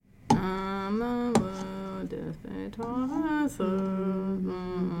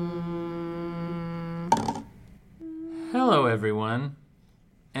Hello, everyone,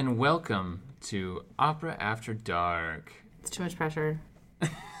 and welcome to Opera After Dark. It's too much pressure.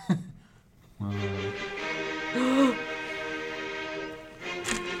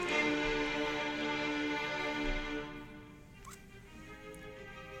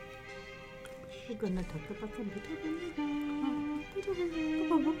 We're gonna talk about some Beethoven.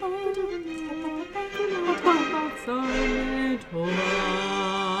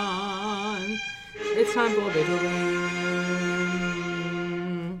 It's time for Beethoven.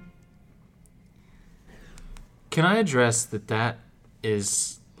 Can I address that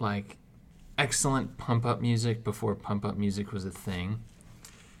is like excellent pump-up music before pump-up music was a thing?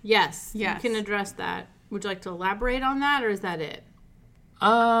 Yes, you can address that. Would you like to elaborate on that, or is that it?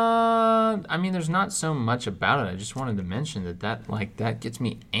 I mean, there's not so much about it. I just wanted to mention that gets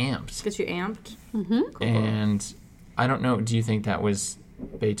me amped. Gets you amped? Mm-hmm. Cool. And I don't know, do you think that was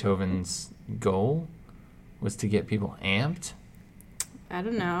Beethoven's goal? Was to get people amped? I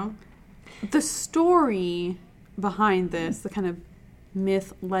don't know. The story behind this, the kind of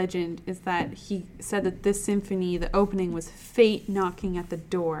myth legend, is that he said that this symphony, the opening, was fate knocking at the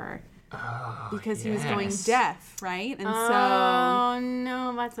door. Because he was going deaf, right? And oh,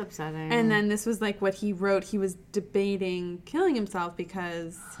 no, that's upsetting. And then this was like what he wrote. He was debating killing himself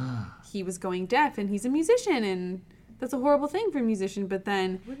because he was going deaf, and he's a musician, and that's a horrible thing for a musician. But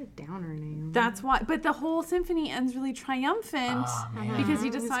then... What a downer name. That's why... But the whole symphony ends really triumphant because he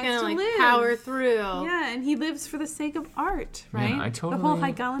decides to live. Power through. Yeah, and he lives for the sake of art, right? Yeah, I totally... The whole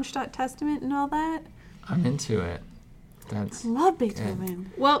Heiligenstadt Testament and all that. I'm into it. I love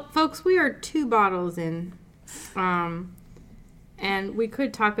Beethoven. Well, folks, we are 2 bottles in, and we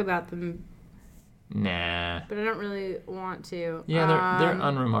could talk about them. Nah. But I don't really want to. Yeah, they're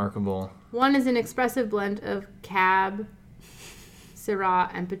unremarkable. One is an expressive blend of Cab, Syrah,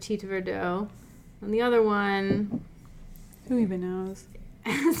 and Petit Verdot. And the other one... Who even knows?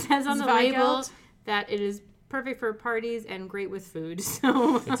 says on the label that it is perfect for parties and great with food.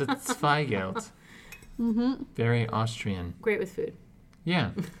 So it's a Zweigelt. Mm-hmm. Very Austrian. Great with food.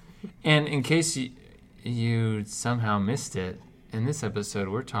 Yeah. And in case you somehow missed it, in this episode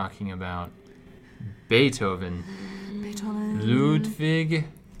we're talking about Beethoven. Ludwig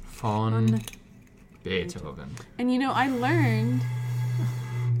von Beethoven. And I learned...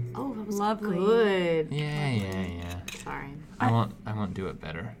 Oh, that was lovely. Good. Yeah. Sorry. I won't do it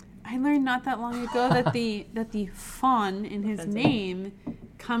better. I learned not that long ago that the von in his name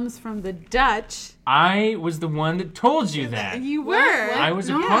comes from the Dutch. I was the one that told you that. You were. What? I was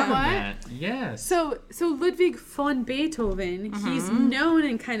a part of that. Yes. So Ludwig von Beethoven, he's known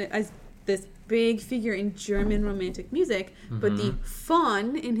in kind of as this big figure in German romantic music, but the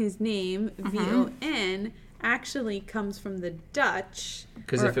von in his name, V-O-N, actually comes from the Dutch.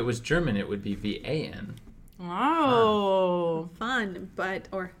 Because if it was German, it would be V-A-N. Oh. Fun, but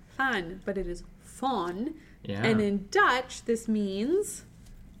it is von. Yeah. And in Dutch, this means...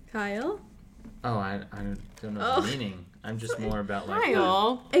 Kyle? Oh, I don't know the meaning. I'm just more about like...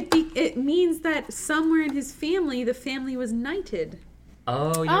 Kyle? It means that somewhere in his family, the family was knighted.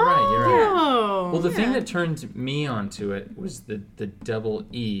 Oh, you're right. Oh. Well, the thing that turned me onto it was the double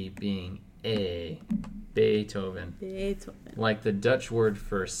E being A, Beethoven. Like the Dutch word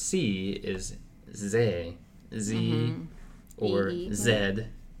for C is Z, or E-E. Z,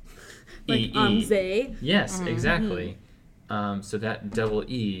 Like E-E. Zay. Yes, exactly. So that double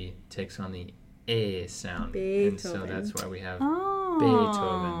E takes on the A sound. Beethoven. And so that's why we have Oh.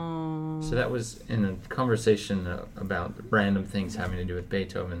 Beethoven. So that was in a conversation about random things having to do with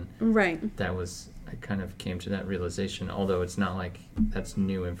Beethoven. Right. I kind of came to that realization, although it's not like that's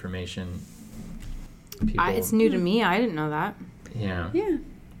new information. It's new to me. I didn't know that. Yeah. Yeah.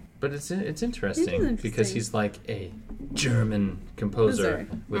 But it's interesting because he's like a German composer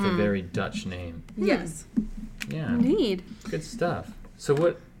with a very Dutch name. Yes. Yeah. Indeed. Good stuff. So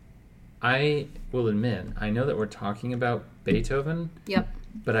what I will admit, I know that we're talking about Beethoven. Yep.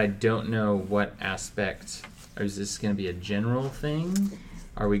 But I don't know what aspect. Is this going to be a general thing?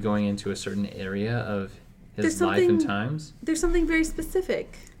 Are we going into a certain area of his life and times? There's something very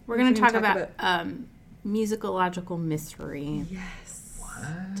specific. We're going to talk about musicological mystery. Yes.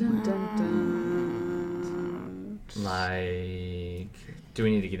 What? Dun, dun, dun. Like, do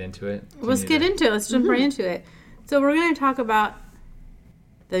we need to get into it? Let's get into it. Let's jump right into it. So we're going to talk about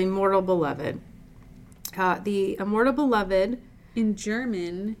the Immortal Beloved. The Immortal Beloved in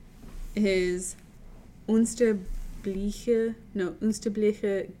German is unsterbliche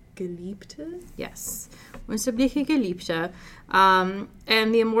Geliebte? Yes. Unsterbliche Geliebte.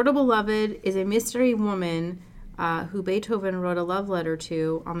 And The Immortal Beloved is a mystery woman who Beethoven wrote a love letter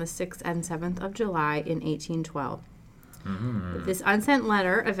to on the 6th and 7th of July in 1812. This unsent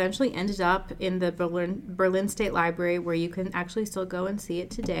letter eventually ended up in the Berlin State Library, where you can actually still go and see it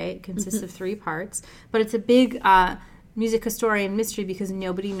today. It consists of 3 parts, but it's a big music historian mystery because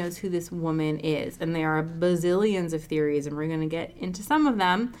nobody knows who this woman is, and there are bazillions of theories, and we're going to get into some of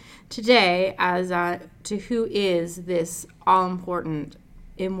them today as to who is this all-important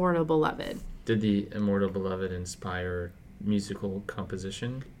Immortal Beloved. Did the Immortal Beloved inspire musical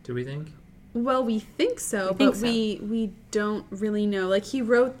composition, do we think? Well, we think so, we don't really know. Like, he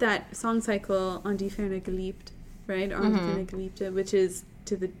wrote that song cycle on Die Ferne Geliebt, right? Or on Die Ferne Geliebte, which is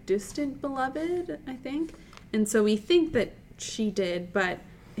to the distant beloved, I think. And so we think that she did, but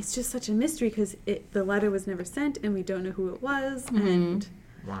it's just such a mystery because the letter was never sent, and we don't know who it was. And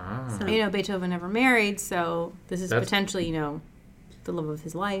wow. So, Beethoven never married, so this is potentially, the love of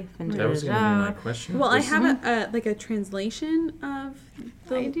his life. And that was going to be my question. Well, I have a translation of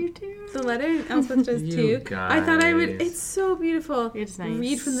the letter. Elspeth does too. Guys. I thought I would. It's so beautiful. It's nice.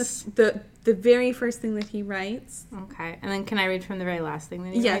 Read from the very first thing that he writes. Okay, and then can I read from the very last thing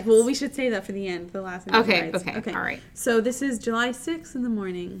that he writes? Yeah, well, we should say that for the end. The last thing he writes. Okay, all right. So this is July 6th in the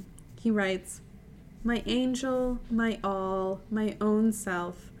morning. He writes, "My angel, my all, my own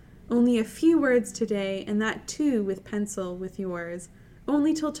self. Only a few words today, and that too with pencil with yours.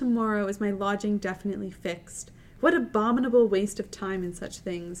 Only till tomorrow is my lodging definitely fixed. What abominable waste of time in such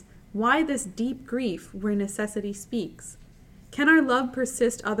things. Why this deep grief where necessity speaks? Can our love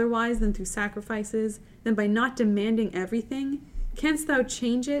persist otherwise than through sacrifices, than by not demanding everything? Canst thou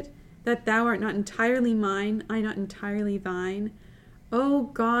change it, that thou art not entirely mine, I not entirely thine? O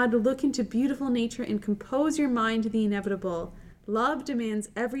God, look into beautiful nature and compose your mind to the inevitable. Love demands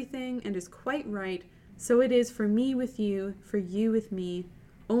everything and is quite right. So it is for me with you, for you with me.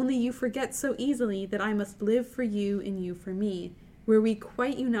 Only you forget so easily that I must live for you and you for me. Were we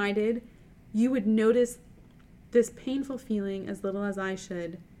quite united, you would notice this painful feeling as little as I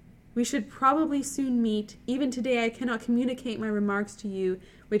should. We should probably soon meet. Even today I cannot communicate my remarks to you,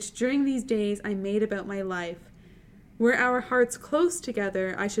 which during these days I made about my life. Were our hearts close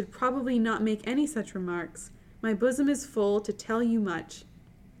together, I should probably not make any such remarks. My bosom is full to tell you much.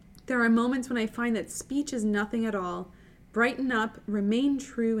 There are moments when I find that speech is nothing at all. Brighten up, remain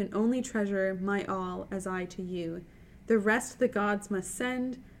true, and only treasure my all as I to you. The rest the gods must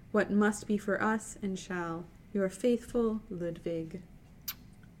send, what must be for us and shall. Your faithful Ludwig."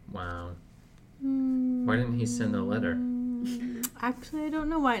 Wow. Why didn't he send the letter? Actually, I don't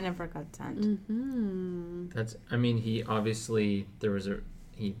know why it never got sent. He obviously,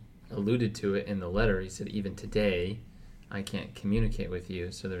 he alluded to it in the letter. He said, even today, I can't communicate with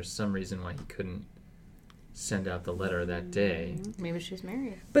you. So there's some reason why he couldn't send out the letter that day. Maybe she was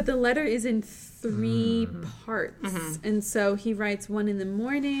married. But the letter is in 3 parts. And so he writes one in the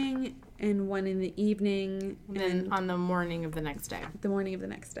morning and one in the evening. And then on the morning of the next day. The morning of the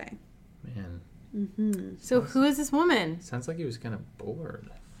next day. Man. So who is this woman? Sounds like he was kind of bored.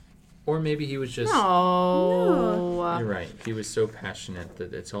 Or maybe he was just... No. You're right. He was so passionate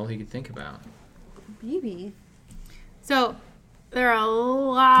that it's all he could think about. Maybe. So there are a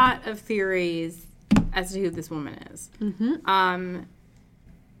lot of theories as to who this woman is.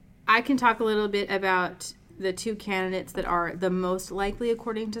 I can talk a little bit about the 2 candidates that are the most likely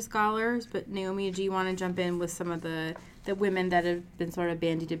according to scholars, but Naomi, do you want to jump in with some of the women that have been sort of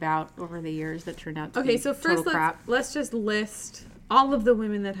bandied about over the years that turned out to be so first let's just list all of the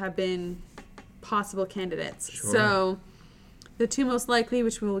women that have been possible candidates. Sure. So the 2 most likely,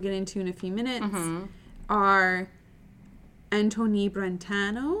 which we will get into in a few minutes, are Antonie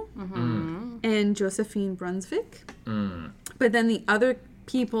Brentano and Josephine Brunswick. But then the other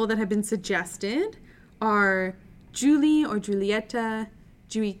people that have been suggested are Julie or Giulietta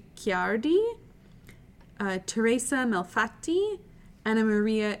Guicciardi, Teresa Malfatti, Anna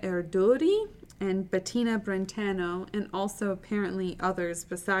Maria Erdori, and Bettina Brentano, and also apparently others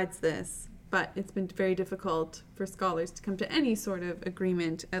besides this. But it's been very difficult for scholars to come to any sort of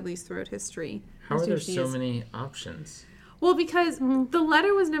agreement, at least throughout history. How are there so many options? Well, because the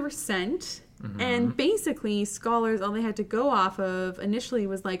letter was never sent, and basically scholars, all they had to go off of initially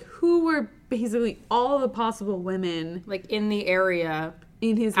was like, who were basically all the possible women like in the area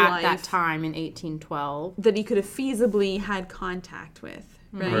in his at life that time in 1812 that he could have feasibly had contact with,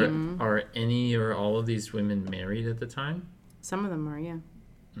 right? Are any or all of these women married at the time? Some of them are, yeah.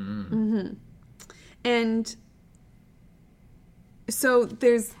 And so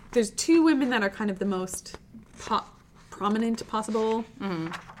there's 2 women that are kind of the most prominent possible.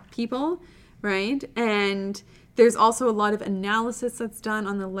 people, right? And there's also a lot of analysis that's done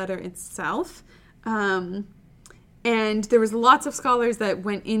on the letter itself. And there was lots of scholars that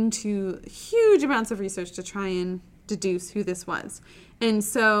went into huge amounts of research to try and deduce who this was. And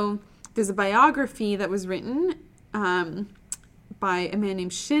so there's a biography that was written by a man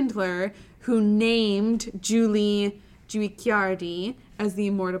named Schindler, who named Julie Guicciardi as the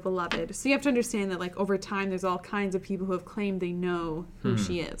immortal beloved. So you have to understand that, like, over time, there's all kinds of people who have claimed they know who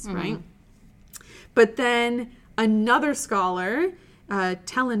she is, right? But then another scholar,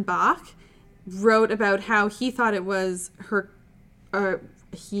 Tellenbach, wrote about how he thought it was her.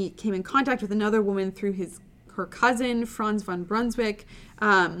 He came in contact with another woman through her cousin Franz von Brunswick.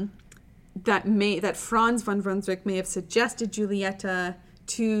 That Franz von Brunswick may have suggested Julieta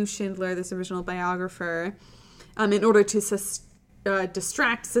to Schindler, this original biographer, in order to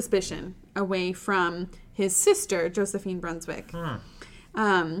distract suspicion away from his sister, Josephine Brunswick.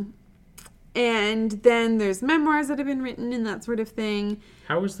 And then there's memoirs that have been written and that sort of thing.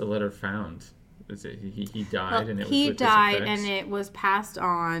 How was the letter found? Was it he died and it was he with died his and it was passed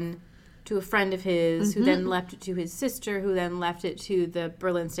on to a friend of his who then left it to his sister, who then left it to the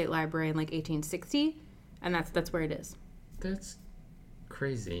Berlin State Library in like 1860, and that's where it is. That's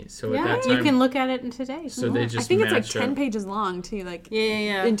crazy. So Yeah, at that time, you can look at it today. so they just I think it's like match 10 up, pages long, too, like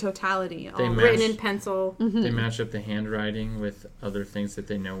Yeah. in totality. They all match- Written in pencil. They match up the handwriting with other things that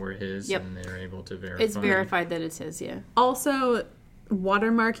they know were his, Yep. and they're able to verify. It's verified that it's his, yeah. Also,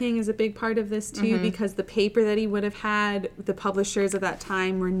 watermarking is a big part of this too, because the paper that he would have had, the publishers at that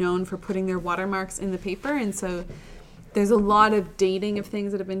time were known for putting their watermarks in the paper, and so there's a lot of dating of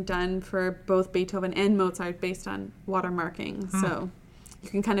things that have been done for both Beethoven and Mozart based on watermarking. So you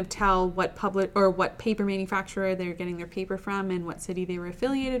can kind of tell what what paper manufacturer they're getting their paper from and what city they were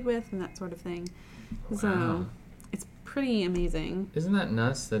affiliated with and that sort of thing. So Wow. it's pretty amazing. Isn't that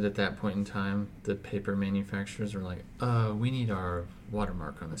nuts that at that point in time, the paper manufacturers were like, we need our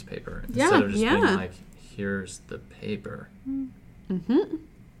watermark on this paper. Instead of just being yeah. like, here's the paper. Mm-hmm.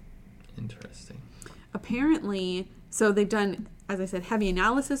 Interesting. Apparently, so they've done, as I said, heavy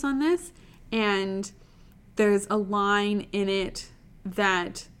analysis on this, and there's a line in it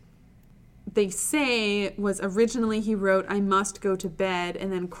that they say was originally he wrote, "I must go to bed,"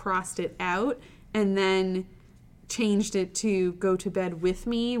 and then crossed it out, and then changed it to "go to bed with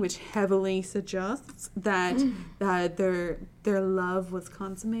me," which heavily suggests that their love was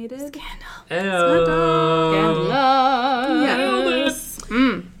consummated. Scandalous.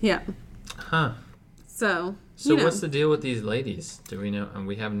 Yeah. Huh. So So what's the deal with these ladies? Do we know? And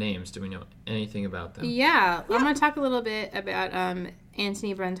we have names. Do we know anything about them? Yeah, I'm going to talk a little bit about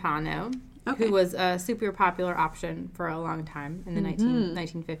Antony Brentano, Okay. who was a super popular option for a long time in the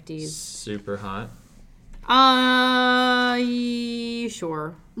 1950s. Super hot.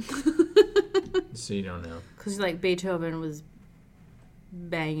 Sure. So you don't know. Because, like, Beethoven was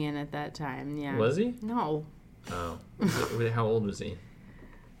banging at that time, yeah. Was he? No. Oh. How old was he?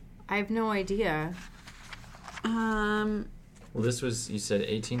 I have no idea. Well, this was, you said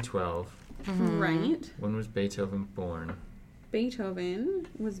 1812. right. When was Beethoven born? Beethoven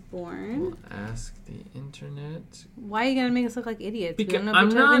was born. We'll ask the internet. Why are you going to make us look like idiots? We Because don't know I'm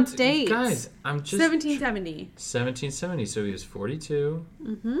Beethoven's not, dates. guys. I'm just 1770. 1770. So he was 42.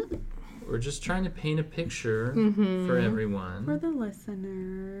 We're just trying to paint a picture for everyone. For the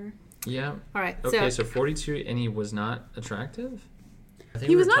listener. Yeah. All right, Okay, so 42, and he was not attractive. I think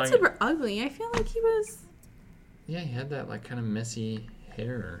He we was were not talking- super ugly. I feel like he was. Yeah, he had that like kind of messy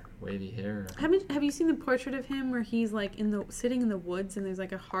hair, wavy hair. Have you seen the portrait of him where he's like sitting in the woods and there's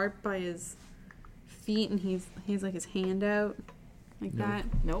like a harp by his feet and he's like his hand out like No. that?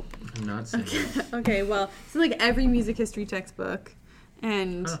 Nope. I'm not saying. Okay, well, it's in like every music history textbook,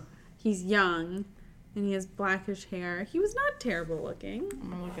 and Huh. he's young and he has blackish hair. He was not terrible looking. I'm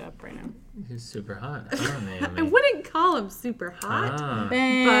going to look it up right now. He's super hot. Oh, man. I wouldn't call him super hot. Ah,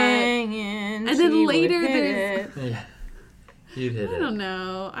 Banging. and then later there's... yeah. You'd hit I it. don't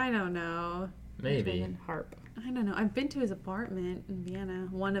know. Maybe. Harp. I don't know. I've been to his apartment in Vienna,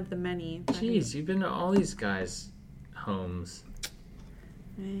 one of the many. Jeez, you've been to all these guys' homes.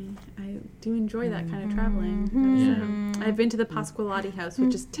 I do enjoy that kind of traveling. Yeah. I've been to the Pasqualotti house,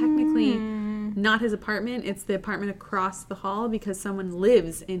 which is technically not his apartment. It's the apartment across the hall because someone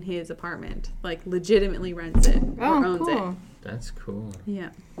lives in his apartment, like legitimately rents it or owns cool. That's cool. it. Yeah.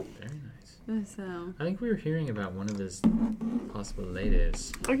 Very nice. So I think we were hearing about one of his possible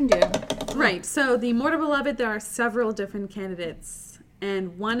ladies. I can do it. right. So the Immortal Beloved, there are several different candidates,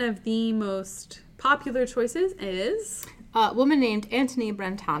 and one of the most popular choices is A woman named Antony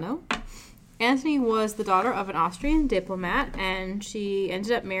Brentano. Antony was the daughter of an Austrian diplomat, and she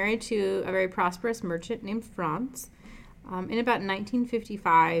ended up married to a very prosperous merchant named Franz. In about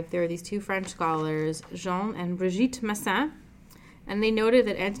 1955, there were these two French scholars, Jean and Brigitte Massin, and they noted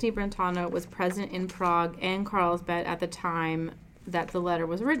that Antony Brentano was present in Prague and Carlsbad at the time that the letter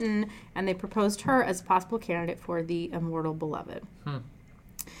was written, and they proposed her as a possible candidate for the immortal beloved.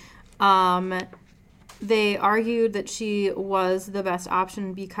 They argued that she was the best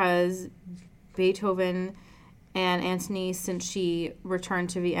option because Beethoven and Antony, since she returned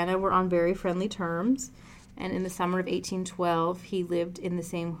to Vienna, were on very friendly terms. And in the summer of 1812, he lived in the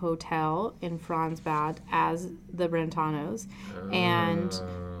same hotel in Franzbad as the Brentanos. And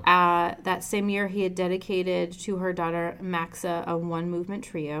that same year, he had dedicated to her daughter Maxa a one-movement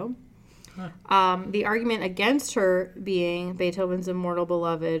trio. The argument against her being Beethoven's immortal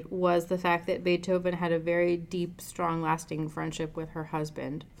beloved was the fact that Beethoven had a very deep, strong, lasting friendship with her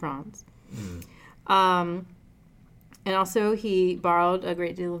husband, Franz. And also, he borrowed a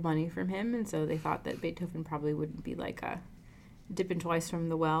great deal of money from him, and so they thought that Beethoven probably wouldn't be like a dipping twice from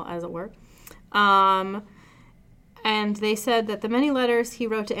the well, as it were. And they said that the many letters he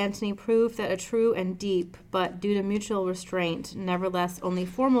wrote to Antony proved that a true and deep, but due to mutual restraint, nevertheless only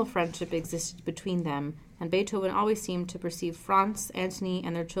formal friendship existed between them, and Beethoven always seemed to perceive Franz, Antony,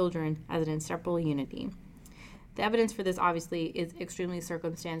 and their children as an inseparable unity. The evidence for this, obviously, is extremely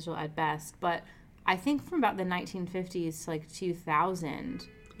circumstantial at best, but I think from about the 1950s to like 2000,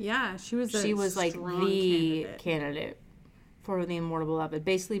 she was like the candidate for the immortal beloved,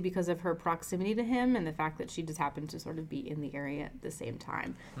 basically because of her proximity to him and the fact that she just happened to sort of be in the area at the same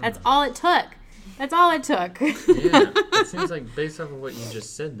time. That's all it took. That's all it took. Yeah, it seems like based off of what you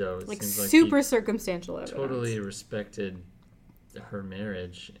just said, though, it like seems like super circumstantial evidence. Totally respected her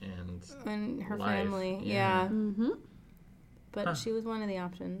marriage and her life. family. Yeah. But she was one of the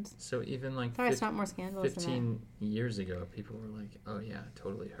options. So even like it's not more scandalous 15 years ago, people were like, "Oh yeah,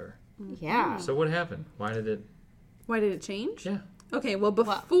 totally her." Yeah. So what happened? Why did it change? Yeah. Okay, well,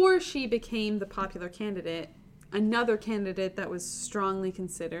 before she became the popular candidate, another candidate that was strongly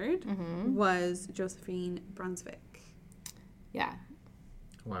considered was Josephine Brunswick. Yeah.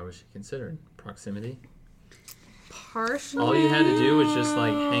 Why was she considered? Proximity? Partially. All you had to do was just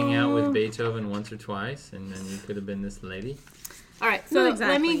like hang out with Beethoven once or twice, and then you could have been this lady. All right, so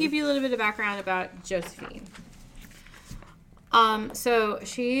let me give you a little bit of background about Josephine. So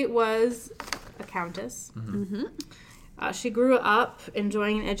she was a countess. She grew up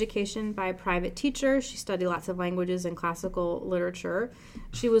enjoying an education by a private teacher. She studied lots of languages and classical literature.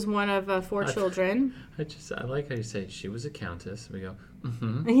 She was one of 4 children. I like how you say she was a countess. We go,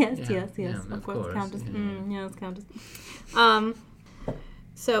 Yes. Of course, countess. Yes, countess.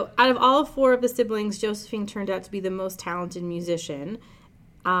 So out of all 4 of the siblings, Josephine turned out to be the most talented musician.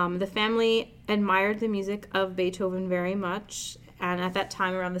 The family admired the music of Beethoven very much. And at that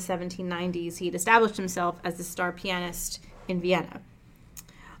time, around the 1790s, he had established himself as the star pianist in Vienna.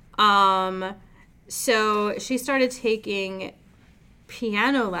 So she started taking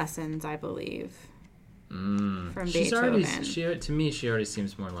piano lessons, I believe, from Beethoven. To me, she already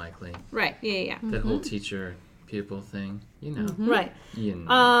seems more likely. Right, yeah. That whole teacher-pupil thing, you know. Right. You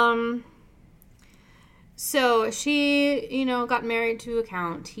know. So she, got married to a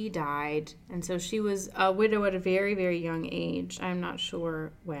count. He died. And so she was a widow at a very, very young age. I'm not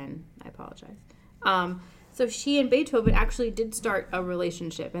sure when. I apologize. So she and Beethoven actually did start a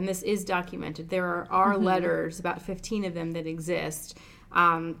relationship. And this is documented. There are letters, about 15 of them that exist,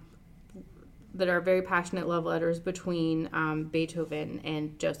 that are very passionate love letters between Beethoven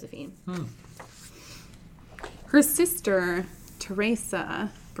and Josephine. Her sister,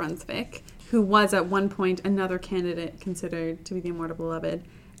 Teresa Brunswick, who was at one point another candidate considered to be the immortal beloved,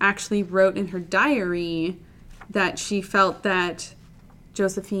 actually wrote in her diary that she felt that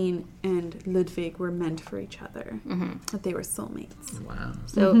Josephine and Ludwig were meant for each other, that they were soulmates. Wow.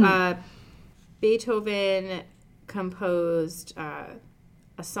 So Beethoven composed a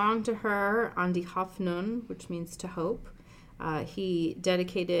song to her, An die Hoffnung, which means to hope. He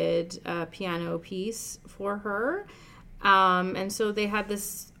dedicated a piano piece for her. And so they had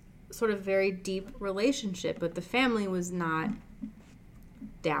this sort of very deep relationship, but the family was not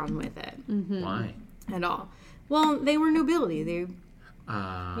down with it. Why? At all. Well, they were nobility. They,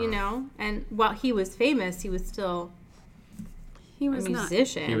 and while he was famous, he was still a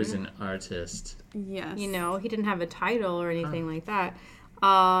musician. He was an artist. Yes. He didn't have a title or anything like that.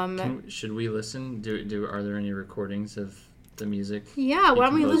 Should we listen? Are there any recordings of the music? Yeah, why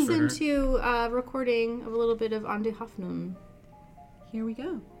don't we listen to a recording of a little bit of An die Hoffnung? Here we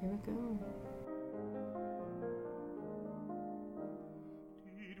go. Here we go.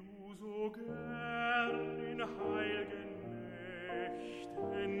 gern in heilgen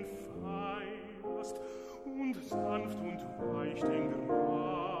Nächten feierst und sanft und weich den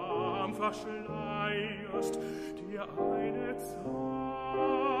Gram verschleierst, dir eine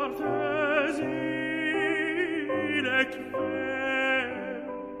zarte Seele quält.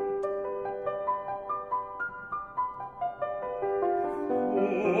 O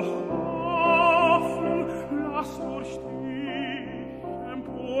Hoffnung, lass durch dich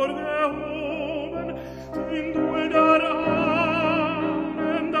emporgehoben den Dulder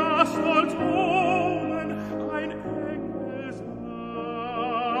ahnen, das dort oben ein Engel seine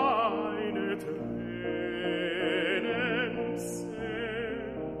Tränen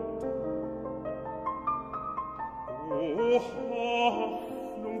zählt. O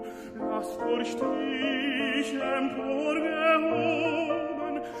Hoffnung, lass durch dich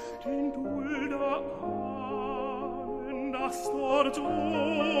emporgehoben den Dulder ahnen, dass dort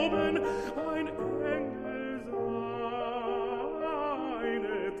oben ein Engel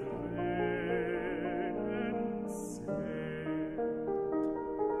seine Tränen zählt.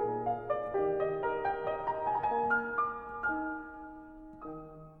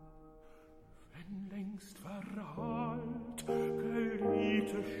 Wenn längst verhallt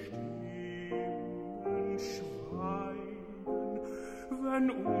geliebte Stimmen schweigen,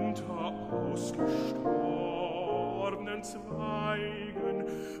 wenn unter ausgestorbenen Zweigen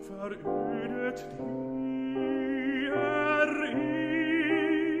verödet die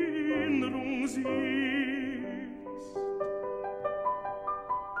Erinnerung sitzt,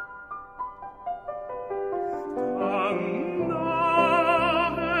 dann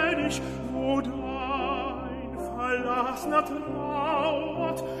nahe dich, wo dein verlassener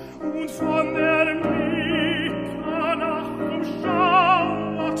trauert und von der Mitternacht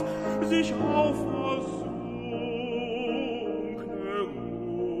umschauert sich auf versunkene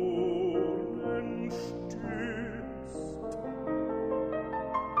Urnen stützt.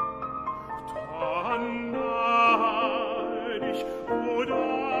 Dann nahe dich, wo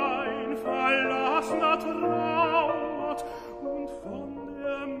dein verlassener trauert und von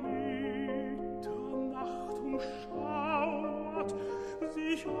der Mitternacht umschauert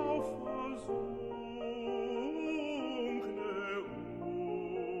sich auf versunkene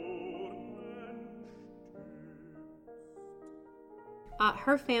Urnen stützt.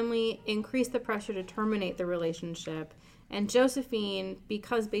 Her family increased the pressure to terminate the relationship, and Josephine,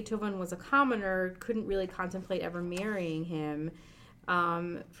 because Beethoven was a commoner, couldn't really contemplate ever marrying him,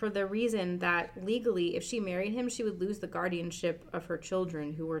 for the reason that legally, if she married him, she would lose the guardianship of her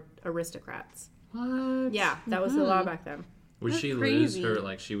children, who were aristocrats. What? Yeah, that was the law back then. Would That's she crazy. lose her,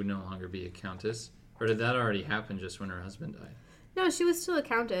 like she would no longer be a countess? Or did that already happen just when her husband died? No, she was still a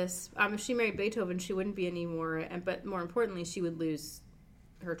countess. If she married Beethoven, she wouldn't be anymore, but more importantly, she would lose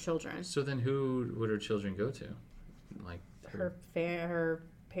her children. So then who would her children go to? Like Her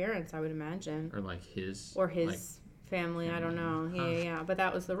parents, I would imagine. Or like his? Or his family, I don't know. Yeah. But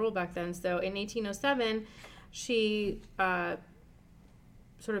that was the rule back then. So in 1807, she sort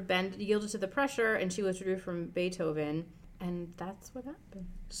of yielded to the pressure, and she withdrew from Beethoven, and that's what happened.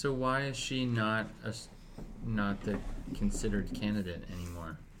 So why is she not the considered candidate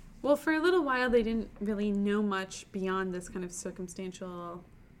anymore? Well, for a little while, they didn't really know much beyond this kind of circumstantial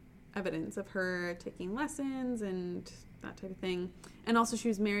evidence of her taking lessons and that type of thing. And also, she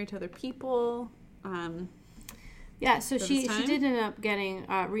was married to other people. Yeah, so she time? did end up getting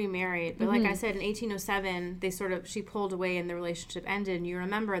remarried, but like I said, in 1807, she pulled away and the relationship ended. And you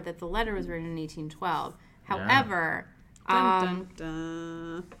remember that the letter was written in 1812. However, Dun, dun,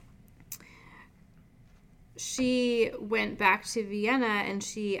 dun. she went back to Vienna and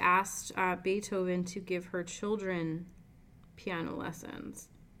she asked Beethoven to give her children piano lessons,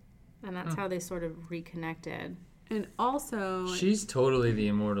 and that's how they sort of reconnected. And also, She's totally the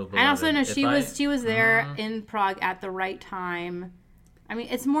immortal beloved. And also, no, If she was there in Prague at the right time. I mean,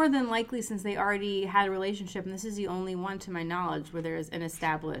 it's more than likely since they already had a relationship, and this is the only one, to my knowledge, where there is an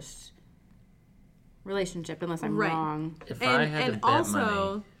established relationship, unless I'm Right. wrong. If I had to and bet also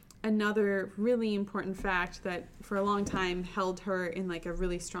money, another really important fact that for a long time held her in like a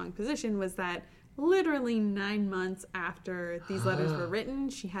really strong position was that literally 9 months after these letters were written,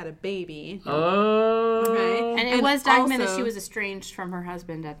 she had a baby. Okay. And it was documented also- she was estranged from her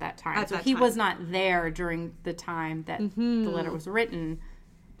husband at that time. At So that he time. was not there during the time that the letter was written.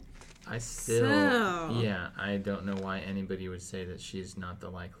 I still, So- yeah, I don't know why anybody would say that she's not the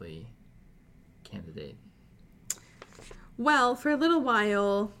likely candidate. Well, for a little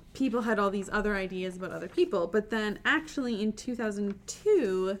while, people had all these other ideas about other people, but then actually in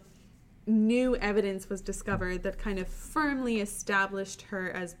 2002, new evidence was discovered that kind of firmly established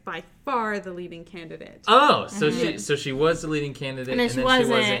her as by far the leading candidate. Oh, so she was the leading candidate, And then she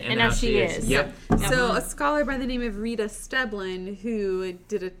wasn't, and now she is. Yep. So a scholar by the name of Rita Steblin, who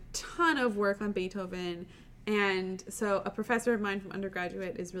did a ton of work on Beethoven, and so a professor of mine from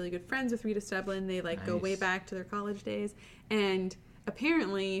undergraduate is really good friends with Rita Steblin. They go way back to their college days, and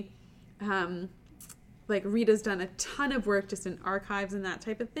apparently Rita's done a ton of work just in archives and that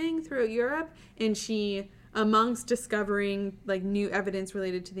type of thing throughout Europe, and she, amongst discovering new evidence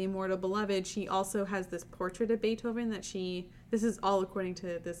related to the Immortal Beloved, she also has this portrait of Beethoven that this is all according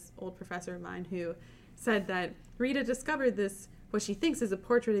to this old professor of mine, who said that Rita discovered this, what she thinks is a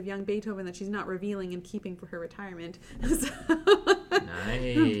portrait of young Beethoven that she's not revealing and keeping for her retirement. Nice.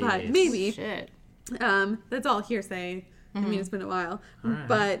 But maybe. Shit. That's all hearsay. I mean, it's been a while. Right.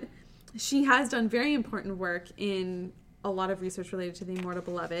 But she has done very important work in a lot of research related to the Immortal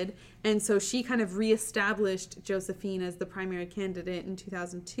Beloved. And so she kind of reestablished Josephine as the primary candidate in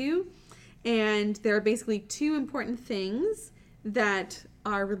 2002. And there are basically two important things that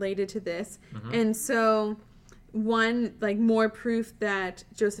are related to this. And so one, more proof that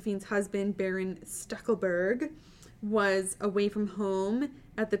Josephine's husband, Baron Stackelberg, was away from home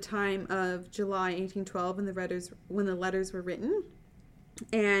at the time of July 1812 when the letters were written.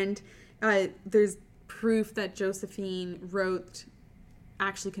 And there's proof that Josephine wrote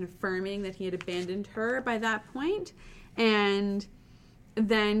actually confirming that he had abandoned her by that point. And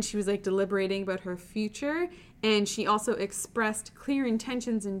then she was deliberating about her future. And she also expressed clear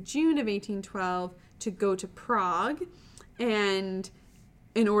intentions in June of 1812 to go to Prague, and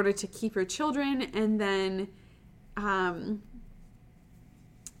in order to keep her children, and then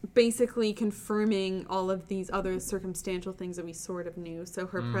basically confirming all of these other circumstantial things that we sort of knew. So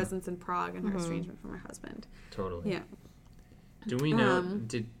her presence in Prague and her estrangement from her husband. Totally. Yeah. Do we know,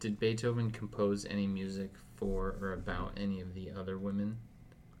 did Beethoven compose any music for or about any of the other women?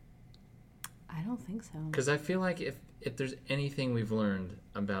 I don't think so. Because I feel like if there's anything we've learned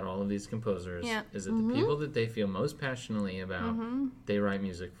about all of these composers, is that the people that they feel most passionately about, they write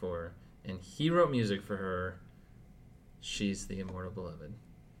music for. And he wrote music for her. She's the Immortal Beloved.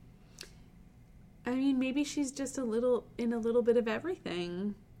 I mean, maybe she's just in a little bit of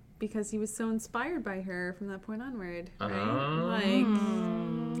everything, because he was so inspired by her from that point onward, right?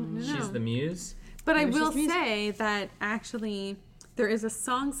 She's the muse. But I will say that actually there is a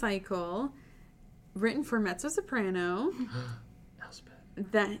song cycle written for mezzo-soprano. Elspeth.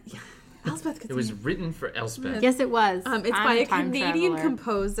 Elspeth. It was written for Elspeth. Yes, it was. It's by a Canadian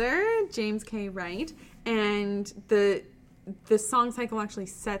composer, James K. Wright, and the song cycle actually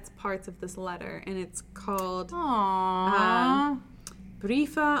sets parts of this letter, and it's called Briefe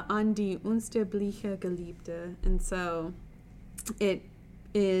an die unsterbliche Geliebte. And so it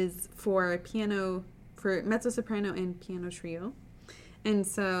is for mezzo-soprano and piano trio. And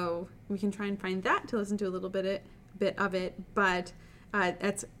so we can try and find that to listen to a little bit of it, but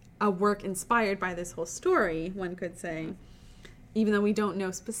that's a work inspired by this whole story, one could say, even though we don't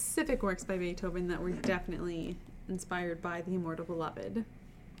know specific works by Beethoven that were definitely inspired by the Immortal Beloved.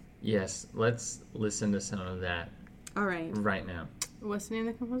 Yes, let's listen to some of that. All right. Right now. What's the name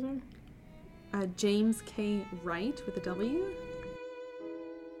of the composer? James K. Wright with a W.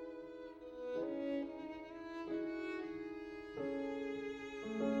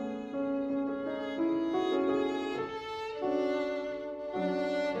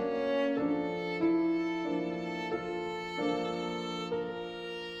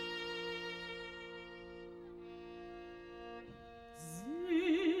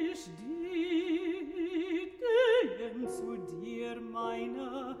 Zu dir,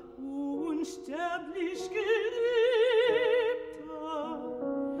 meine unsterblich Geliebte,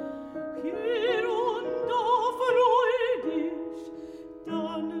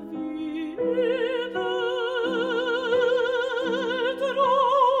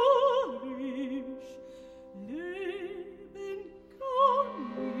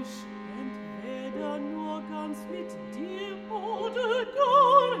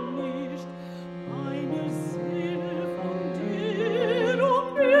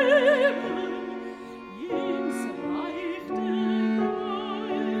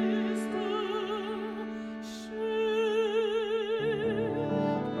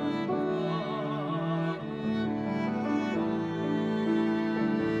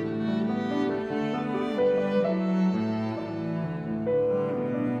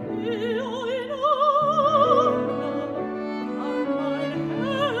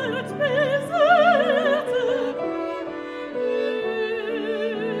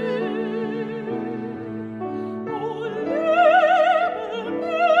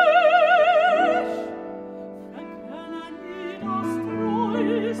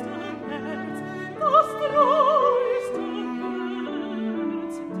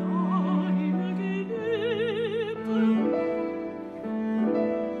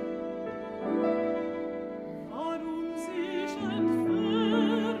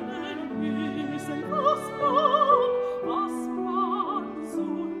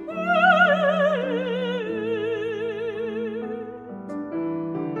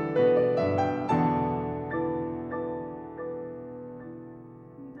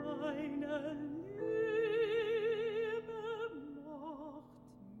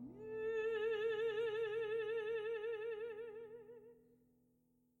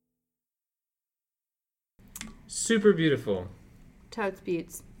 Super beautiful. Totes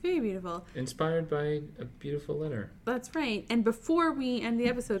Buttes. Very beautiful. Inspired by a beautiful letter. That's right. And before we end the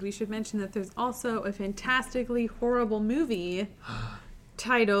episode, we should mention that there's also a fantastically horrible movie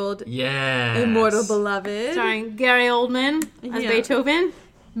titled Yes. Immortal Beloved, Starring Gary Oldman as Yeah. Beethoven.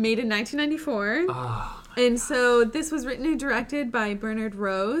 made in 1994. Oh, And so this was written and directed by Bernard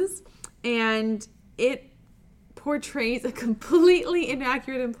Rose, and it portrays a completely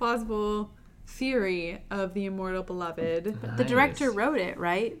inaccurate and plausible theory of the Immortal Beloved. The director wrote it,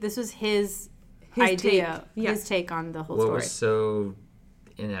 right? This was his idea, take. his take on the whole what story. was so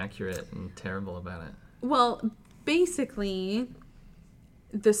inaccurate and terrible about it? Well, basically,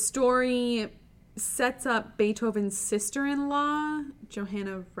 the story sets up Beethoven's sister-in-law,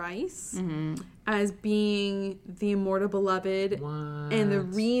 Johanna Rice, as being the Immortal Beloved. What? And the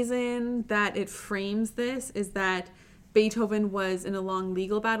reason that it frames this is that Beethoven was in a long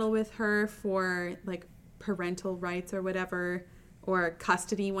legal battle with her for like parental rights or whatever, or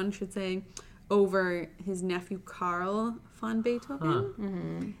custody, one should say, over his nephew Carl von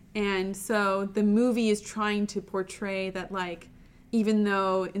Beethoven. And so the movie is trying to portray that, like, even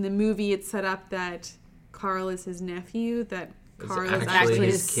though in the movie it's set up that Carl is his nephew, that Carl is actually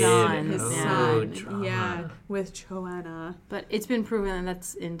his son. his Oh, son. drama. Yeah, with Joanna. But it's been proven that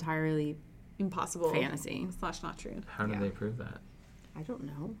that's entirely Impossible. fantasy. / not true. How do Yeah. they prove that? I don't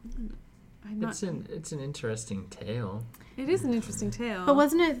know. I'm not. It's an interesting tale. It is an interesting tale. But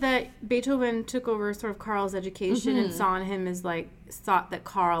wasn't it that Beethoven took over sort of Carl's education and saw in him as like thought that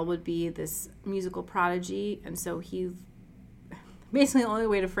Carl would be this musical prodigy, and so he basically the only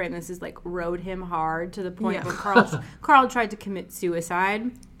way to frame this is like rode him hard to the point Yeah. where Carl tried to commit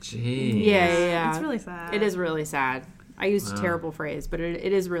suicide. Jeez. Yeah. It's really sad. It is really sad. I used a Wow. terrible phrase, but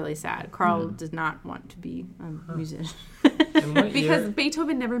it is really sad. Carl does not want to be a musician. And what Because year?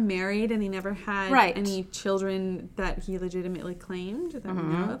 Beethoven never married and he never had Right. any children that he legitimately claimed that we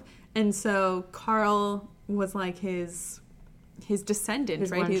know of. And so Carl was like his descendant,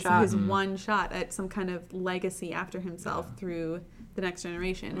 His right? one His shot. one shot at some kind of legacy after himself through the next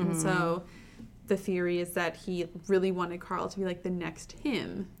generation. And so the theory is that he really wanted Carl to be like the next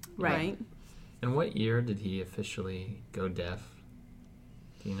him, Right. right? And what year did he officially go deaf?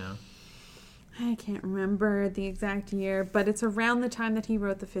 Do you know? I can't remember the exact year, but it's around the time that he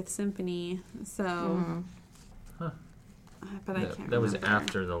wrote the Fifth Symphony. So, Huh. But I can't That was remember.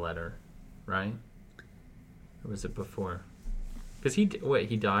 after the letter, right? Or was it before? Because he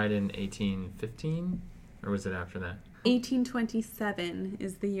died in 1815, or was it after that? 1827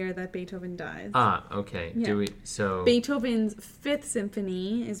 is the year that Beethoven dies. Ah, okay. Yeah. So Beethoven's Fifth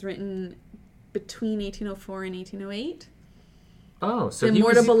Symphony is written between 1804 and 1808. oh, so The he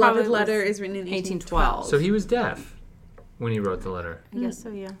Immortal was Beloved probably letter was is written in 1812. 1812. so he was deaf when he wrote the letter. I guess so,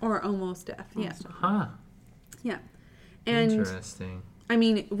 yeah. Or almost deaf, yeah. Huh. Yeah. And, Interesting. I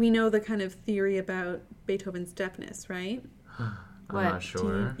mean, we know the kind of theory about Beethoven's deafness, right? I'm What? not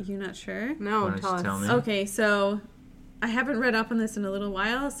sure. You not sure? No, Why don't tell you us. tell me? Okay, so I haven't read up on this in a little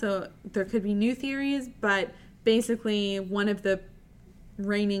while, so there could be new theories, but basically one of the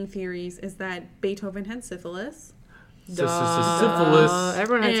reigning theories is that Beethoven had syphilis. Syphilis.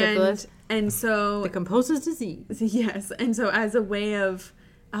 Everyone had syphilis. And so The composer's disease. yes, and so as a way of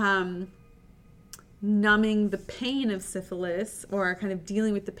numbing the pain of syphilis or kind of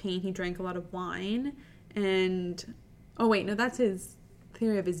dealing with the pain, he drank a lot of wine. And oh wait, no, that's his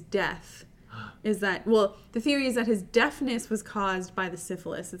theory of his death. Is that, well, the theory is that his deafness was caused by the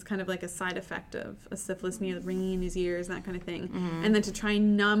syphilis. It's kind of like a side effect of a syphilis, near the ringing in his ears and that kind of thing. And then to try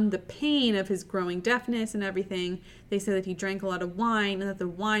and numb the pain of his growing deafness and everything, they say that he drank a lot of wine and that the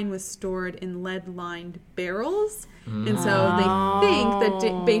wine was stored in lead-lined barrels. And so they think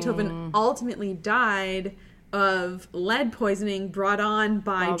that Beethoven ultimately died of lead poisoning brought on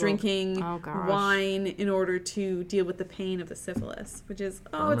by drinking wine in order to deal with the pain of the syphilis, which is, it's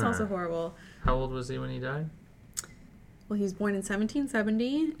Bummer. also horrible. How old was he when he died? Well, he was born in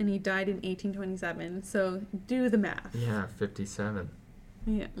 1770 and he died in 1827. So do the math. Yeah, 57.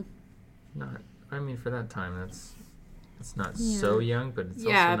 Yeah. I mean, for that time, that's not Yeah. so young, but it's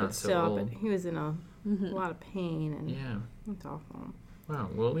Yeah, also but not so still, old. but he was in a lot of pain, and Yeah. it's awful. Wow.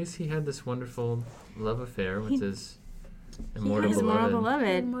 Well, at least he had this wonderful love affair with his immortal His beloved. Immortal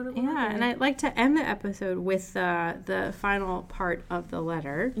Beloved. Immortal Yeah, Beloved. and I'd like to end the episode with the final part of the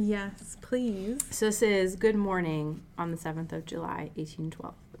letter. Yes, please. So this is Good Morning on the 7th of July,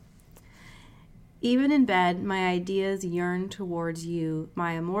 1812. Even in bed, my ideas yearn towards you,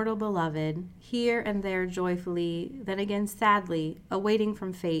 my immortal beloved, here and there joyfully, then again sadly, awaiting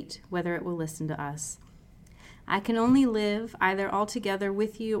from fate whether it will listen to us. I can only live either altogether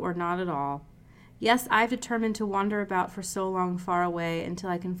with you or not at all. Yes, I've determined to wander about for so long far away until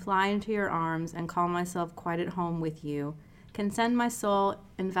I can fly into your arms and call myself quite at home with you, can send my soul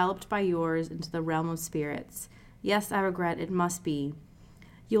enveloped by yours into the realm of spirits. Yes, I regret it must be.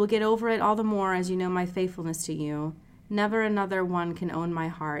 You will get over it all the more as you know my faithfulness to you. Never another one can own my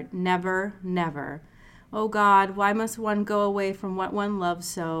heart. Never, never. Oh God, why must one go away from what one loves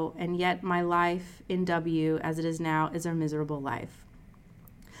so, and yet my life in W, as it is now, is a miserable life.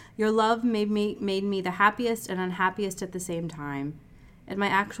 Your love made me the happiest and unhappiest at the same time. At my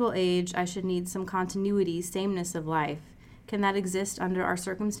actual age, I should need some continuity, sameness of life. Can that exist under our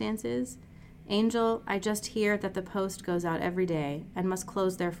circumstances? Angel, I just hear that the post goes out every day, and must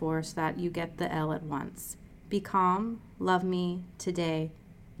close therefore so that you get the L at once. Be calm, love me, today,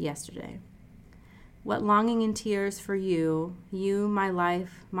 yesterday. What longing and tears for you, you, my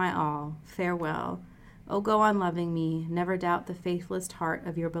life, my all, farewell. Oh, go on loving me, never doubt the faithless heart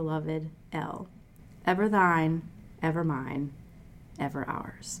of your beloved L. Ever thine, ever mine, ever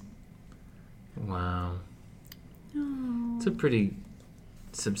ours. Wow. It's a pretty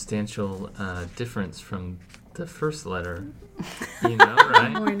substantial difference from the first letter, you know,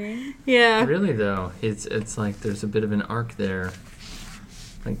 right? Morning. Yeah. Really, though, it's like there's a bit of an arc there.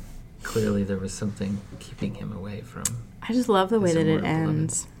 Like, clearly there was something keeping him away from I just love the way his that it immortal beloved.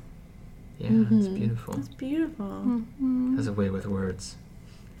 ends. Yeah, it's beautiful. It's beautiful. Mm-hmm. Has a way with words.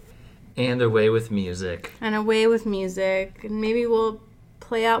 And a way with music. And away with music. And maybe we'll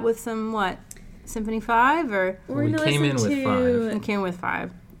play out with some, what, Symphony 5? Or We're We gonna came in listen with to we came with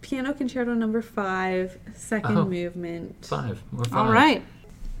 5. Piano Concerto number 5, second Oh. movement. 5. More 5. All right.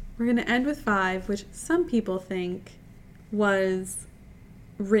 We're going to end with 5, which some people think was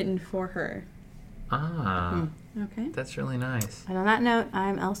written for her. Ah, Okay. that's really nice. And on that note,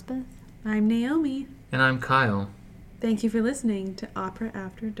 I'm Elspeth. I'm Naomi. And I'm Kyle. Thank you for listening to Opera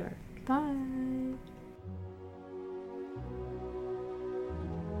After Dark. Bye.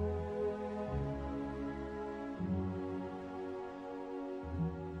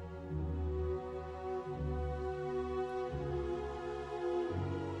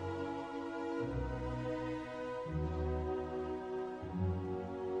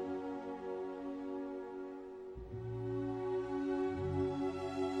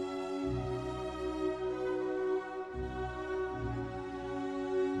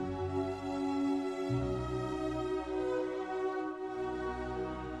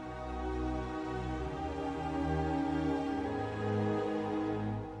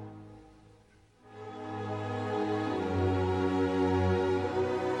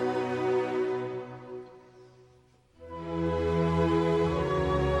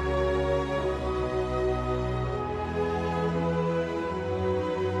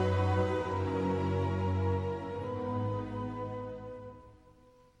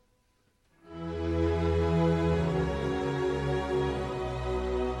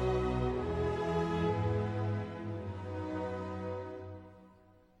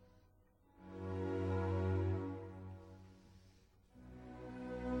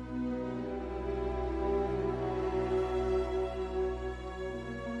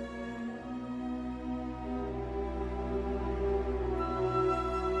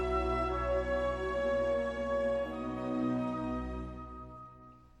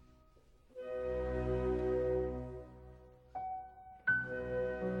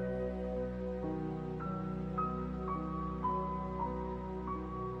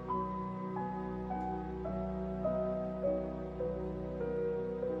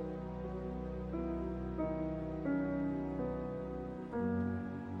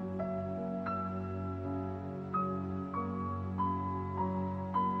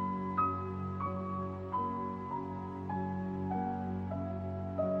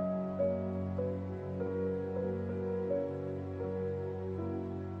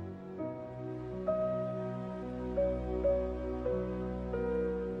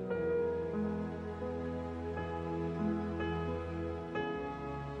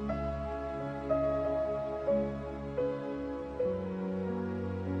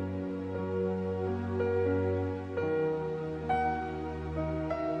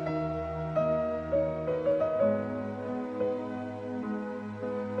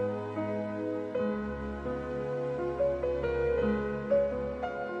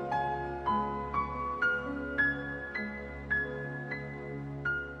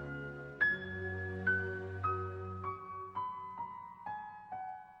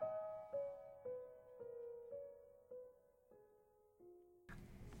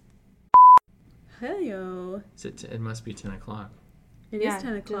 Hello. It must be 10 o'clock. It Yeah, is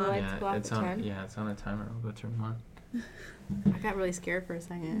 10 do the o'clock. lights go off it's at on. 10? Yeah, it's on a timer. I'll go turn them on. I got really scared for a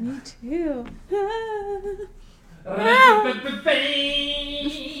second. Me too.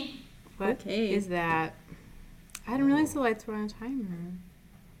 What Okay. is that? I didn't realize the lights were on a timer.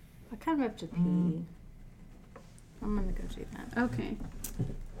 I kind of have to pee. I'm gonna go do that. Okay.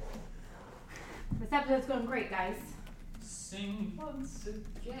 This episode's going great, guys. Sing once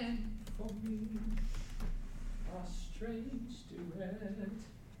again for me, a strange duet.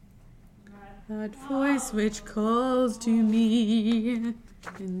 That voice which calls to me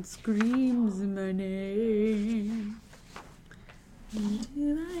and screams my name. And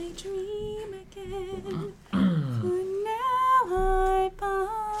do I dream again? For now I find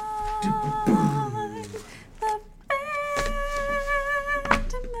the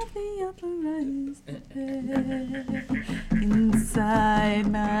phantom of the upper inside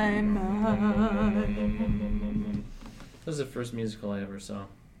my mind. That was the first musical I ever saw.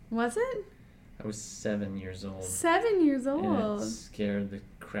 Was it? I was 7 years old. 7 years And old. it scared the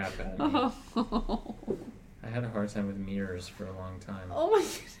crap out of me. Oh. I had a hard time with mirrors for a long time. Oh my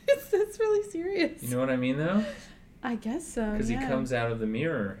goodness, that's really serious. You know what I mean, though? I guess so. Because yeah. he comes out of the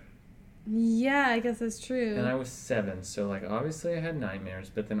mirror. Yeah, I guess that's true. And I was 7, so, like, obviously I had nightmares,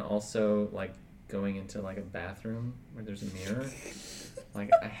 but then also, like, going into, like, a bathroom where there's a mirror,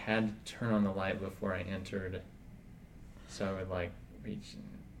 like, I had to turn on the light before I entered, so I would, like, reach and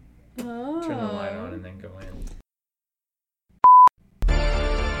turn the light on and then go in.